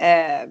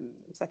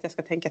 Så att jag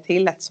ska tänka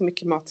till att så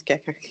mycket mat ska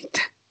jag kanske inte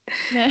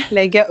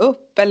lägga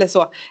upp eller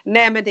så.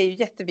 Nej, men det är ju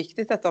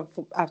jätteviktigt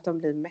att de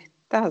blir mätta.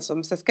 Alltså.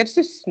 Men sen ska det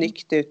se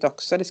snyggt ut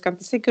också. Det ska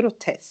inte se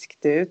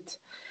groteskt ut.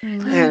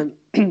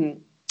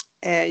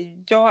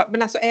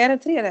 Men alltså är det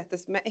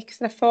 3-rätters med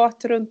extra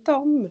fat runt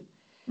om.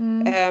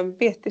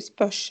 Vet det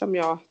spörs om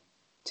jag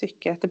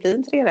tycker att det blir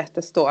en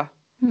 3-rätters då.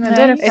 Men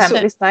det är det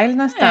family style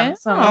nästan.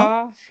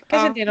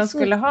 Kanske det de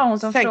skulle ha. Hon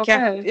som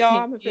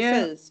frågar men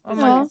precis. Om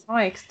man vill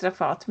ha extra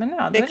fat.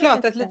 Men det är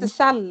klart att lite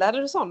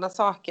sallader och sådana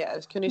saker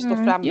kunde ju stå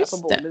framme på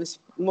bordet.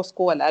 Små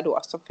skålar då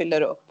som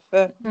fyller upp.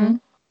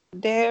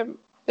 Det,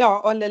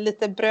 eller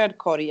lite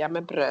brödkorgar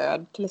med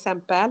bröd till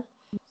exempel.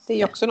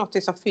 Det är också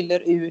något som fyller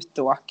ut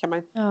då, kan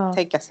man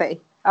tänka sig.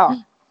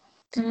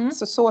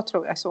 Så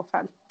tror jag i så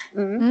fall.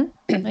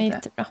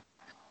 Jättebra.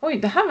 Oj,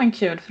 det här var en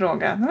kul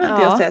fråga. Det har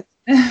inte jag sett.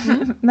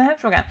 Den här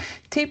frågan.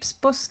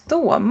 Tips på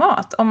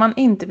ståmat om man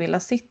inte vill ha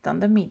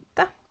sittande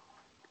middag.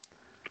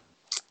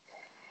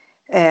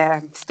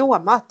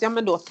 Ståmat,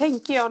 men då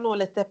tänker jag nog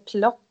lite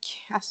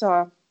plock.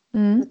 Alltså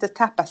lite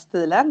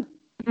tappastilen.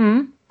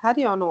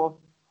 Hade jag nog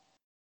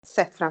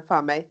sett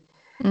framför mig.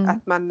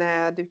 Att man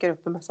dukar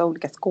upp en massa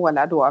olika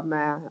skålar då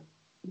med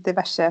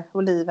diverse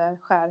oliver,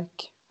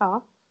 skärk.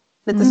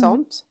 Lite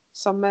sånt.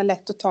 Som är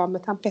lätt att ta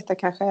med tandpetare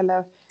kanske.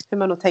 Eller hur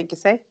man nog tänker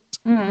sig.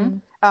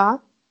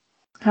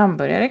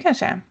 Hamburgare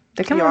kanske.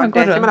 Det kan man gå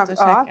runt och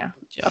käka.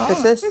 Ja,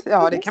 precis.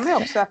 Ja, det kan man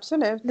också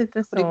absolut.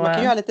 Lite så. Man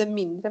kan göra lite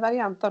mindre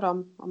variant av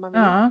dem om man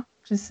vill. Ja,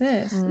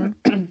 precis.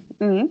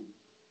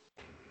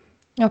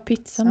 Ja,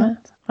 pizza med.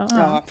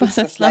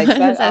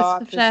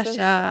 Pizzaslicer.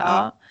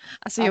 Fräscha.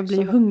 Alltså jag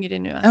blir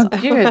hungrig nu. Alltså.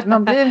 Gud,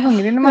 man blir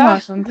hungrig när man har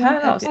sånt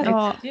här avsnitt.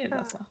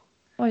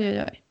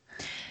 Oj.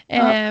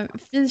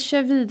 Vi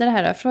kör vidare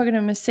här då. Fråga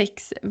nummer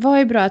 6. Vad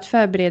är bra att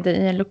förbereda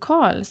i en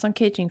lokal som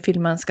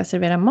cateringfirman ska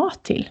servera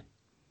mat till?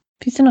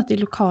 Finns det något i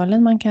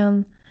lokalen man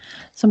kan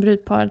som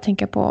brudpar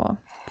tänka på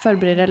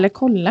förbereda eller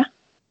kolla?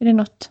 Är det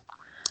något?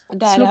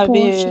 Där har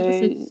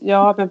vi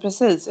ja men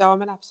precis, ja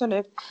men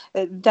absolut.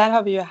 Där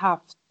har vi ju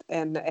haft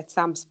ett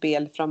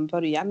samspel från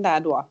början där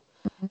då.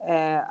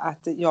 Att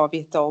jag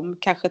vet om,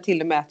 kanske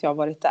till och med att jag har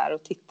varit där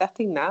och tittat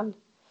innan.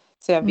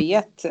 Så jag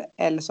vet,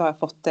 eller så har jag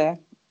fått det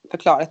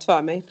förklarat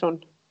för mig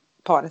från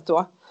paret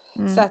då.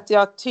 Så att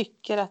jag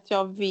tycker att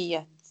jag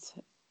vet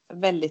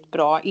väldigt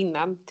bra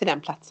innan till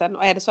den platsen.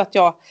 Och är det så att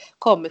jag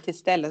kommer till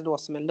stället då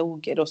som en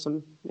loge då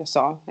som jag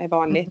sa är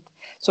vanligt.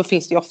 Så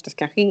finns det ju oftast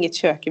kanske inget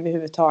kök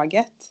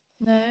överhuvudtaget.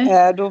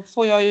 Nej. Då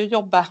får jag ju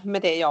jobba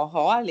med det jag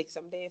har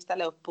liksom. Det är att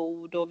ställa upp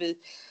bord och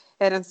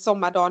är det en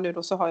sommardag nu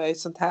då så har jag ju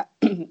sånt här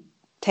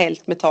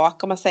tält med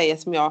tak om man säger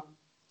som jag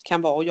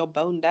kan vara och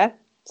jobba under.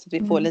 Så att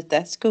vi får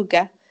lite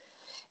skugga.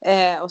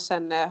 Och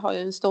sen har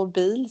jag en stor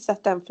bil så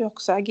att den får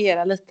också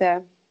agera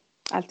lite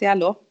allt i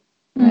allo.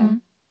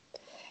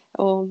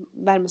 Och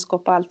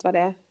värmeskåp och allt vad det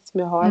är som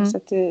jag har. Så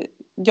att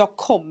jag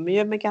kommer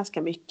ju med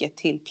ganska mycket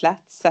till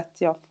plats så att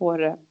jag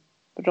får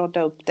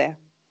rodda upp det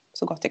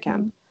så gott jag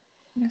kan.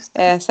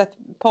 Så att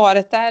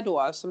paret där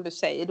då som du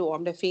säger då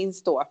om det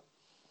finns då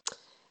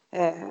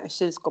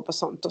kylskåp och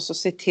sånt och så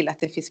se till att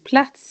det finns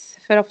plats.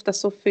 För ofta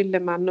så fyller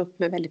man upp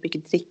med väldigt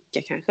mycket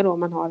dricka kanske då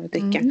man har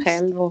drickan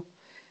själv och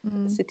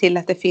se till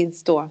att det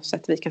finns då så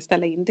att vi kan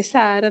ställa in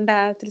desserten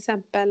där till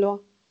exempel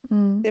och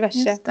diverse.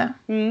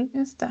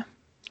 Just det.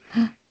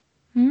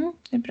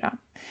 Det är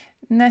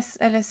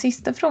bra.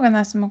 Sista frågan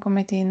här som har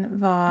kommit in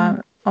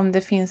var om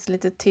det finns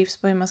lite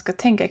tips på hur man ska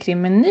tänka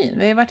kring menyn.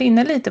 Vi har varit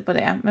inne lite på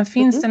det. Men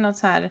finns det något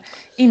så här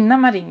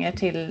innan man ringer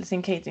till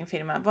sin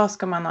cateringfirma? Vad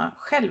ska man ha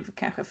själv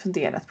kanske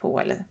funderat på?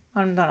 Eller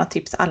har de några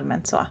tips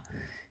allmänt så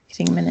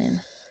kring menyn?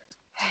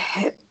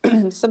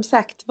 Som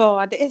sagt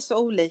var, det är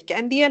så olika.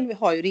 En del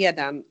har ju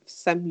redan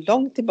sedan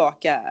långt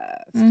tillbaka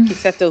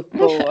skissat upp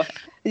och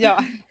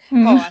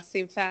ha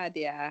sin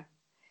färdiga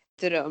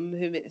dröm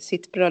hur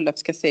sitt bröllop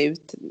ska se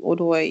ut och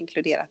då är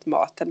inkluderat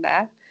maten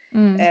där.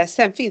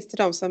 Sen finns det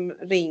de som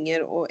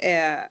ringer och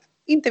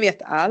inte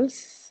vet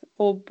alls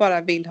och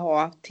bara vill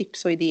ha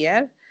tips och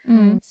idéer.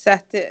 Så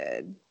att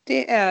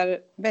det är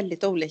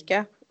väldigt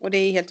olika och det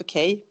är helt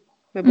okej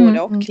med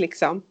både och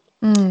liksom.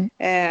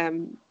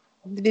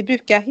 Vi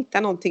brukar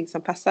hitta någonting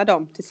som passar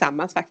dem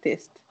tillsammans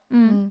faktiskt.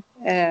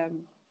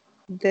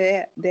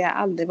 Det har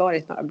aldrig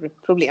varit några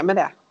problem med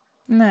det.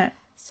 Nej.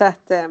 Så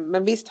att,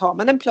 men visst har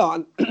man en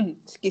plan,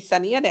 skissa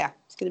ner det,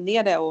 skriv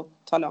ner det och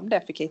tala om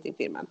det för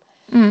cateringfirman.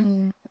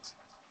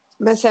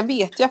 Men sen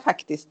vet jag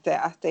faktiskt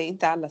att det är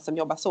inte alla som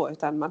jobbar så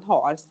utan man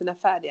har sina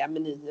färdiga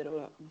menyer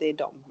och det är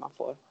de man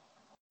får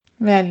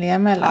välja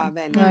mellan.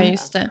 Ja,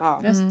 just det.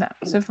 Ja. Just det.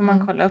 Så får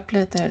man kolla upp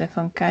lite hur det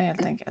funkar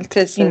helt enkelt.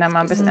 Precis, innan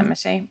man bestämmer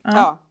sig.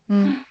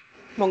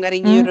 Många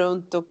ringer ju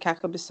runt och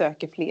kanske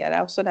besöker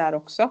flera och sådär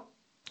också.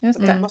 Just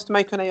så det. det måste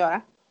man ju kunna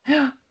göra.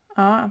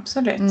 Ja,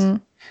 absolut.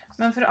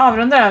 Men för att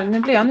avrunda, nu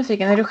blir jag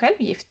nyfiken. Är du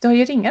själv gift? Du har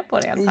ju ringar på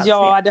dig i alla fall.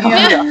 Ja, det har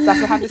jag.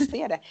 Alltså, har du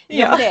se det?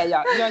 Ja, det är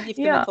jag. Jag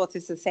gifte mig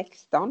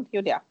 2016,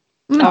 gjorde jag.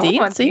 Men det är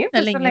inte så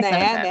himla länge sedan.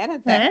 Nej, det är det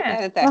inte. Det är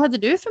det inte. Vad hade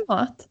du för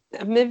mat?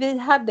 Men vi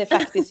hade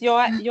faktiskt,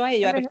 jag är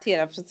ju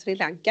adopterad från Sri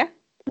Lanka.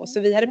 Och så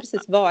vi hade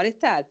precis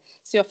varit där.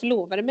 Så jag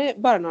förlovade mig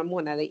bara några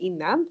månader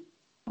innan.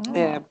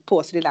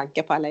 På Sri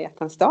Lanka på alla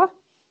hjärtans dag.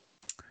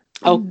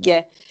 Och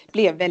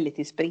blev väldigt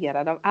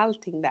inspirerad av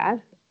allting där.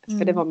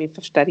 För det var min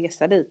första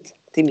resa dit.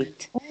 Till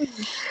mitt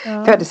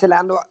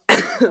födelseland då.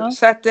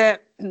 Så att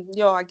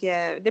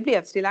det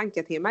blev Sri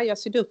Lanka-tema. Jag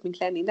sydde upp min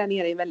klänning där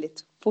nere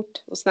väldigt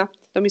fort och snabbt.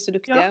 De är så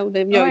duktiga och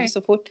de gör det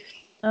så fort.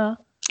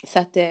 Så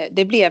att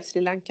det blev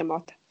Sri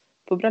Lanka-mat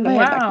på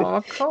bröllopet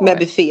faktiskt. Med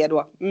buffé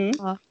då.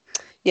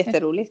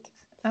 Jätteroligt.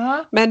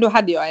 Men då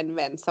hade jag en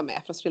vän som är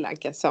från Sri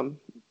Lanka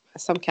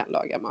som kan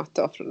laga mat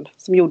då,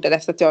 som gjorde det.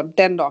 Så att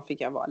den dagen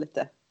fick jag vara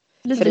lite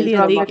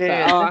ledig.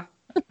 Ja,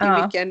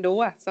 mycket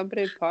ändå som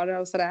brudpar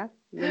och sådär.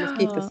 När man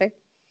ska gifta sig.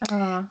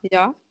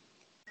 Ja.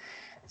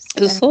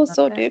 Så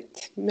såg det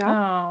ut.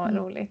 Ja, vad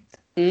roligt.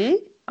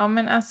 Ja,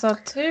 men alltså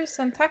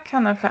tusen tack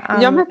Hanna för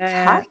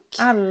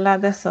alla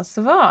dessa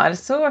svar.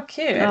 Så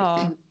kul.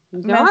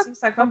 Men som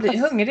sagt, man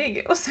blir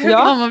hungrig. Och så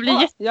man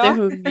blir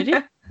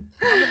jättehungrig.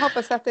 Jag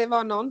hoppas att det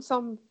var någon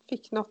som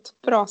fick något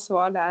bra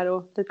svar där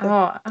och lite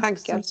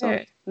tankar. Så.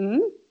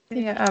 Det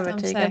är jag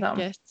övertygad om.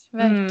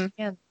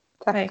 Verkligen.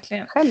 Tack.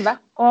 Verkligen. Själva.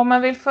 Och om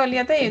man vill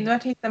följa dig, var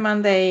hittar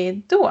man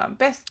dig då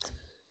bäst?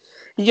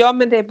 Ja,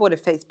 men det är både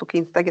Facebook och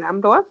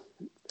Instagram då.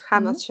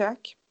 Hannas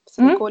kök.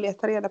 Så det går att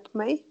leta reda på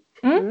mig.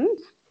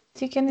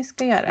 Tycker ni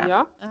ska göra.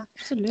 Ja,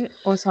 absolut.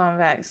 Och så har en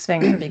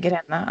vägsväng förbi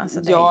Gränna.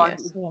 Alltså det är ju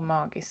så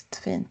magiskt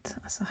fint.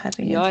 Alltså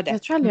herregud. Ja, det.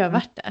 Jag tror aldrig jag har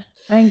varit där.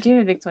 Men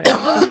gud Victoria,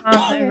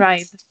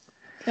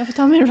 jag får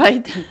ta min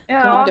ride.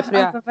 Ja, det får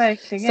jag.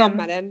 Verkligen.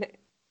 Sommaren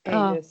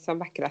är ju som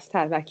vackrast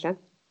här verkligen.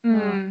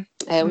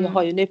 Och jag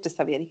har ju en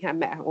uteservering här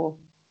med och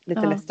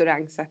lite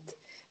restaurang så att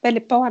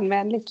väldigt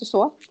barnvänligt och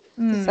så.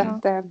 Så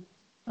att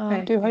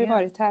du har ju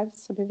varit här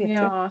så du vet ju.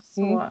 Ja,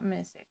 så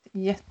mysigt.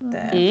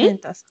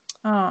 Jättefint alltså.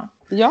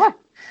 Ja.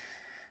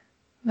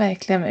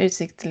 verkligen med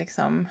utsikt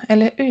liksom.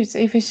 Eller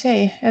i och för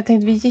sig. Jag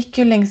tänkte vi gick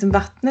ju längs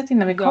vattnet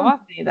innan vi kom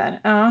till där.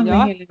 Ja,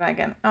 med hela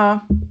vägen. Ja.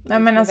 Nej,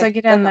 men alltså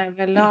Gränna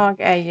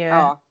överlag är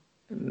ju...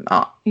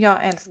 Ja,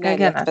 jag älskar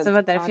Gränna. Så det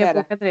var därför jag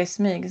bokade det i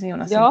smyg som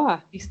Jonas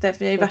visste.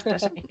 För jag har ju varit där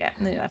så mycket.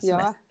 Nya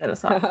semester och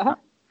så.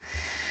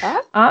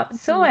 Ja,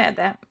 så är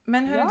det.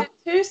 Men hörni,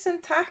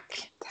 tusen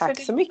tack. Tack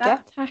så mycket.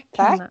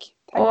 Tack.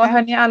 Och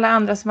hörni alla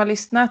andra som har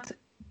lyssnat.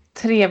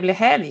 Trevlig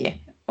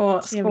helg.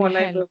 Och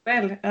skåla i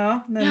bubbel. Ja,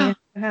 när ni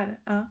är här.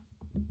 Ja.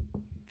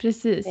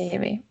 Precis. Det är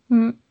vi.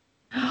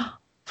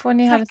 Får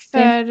ni tack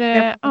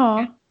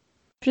för,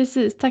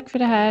 precis. Tack för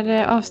det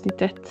här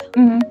avsnittet.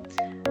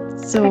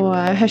 Så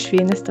hörs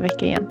vi nästa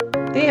vecka igen.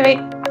 Det gör vi.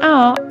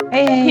 Ja.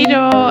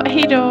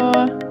 Hej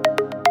då.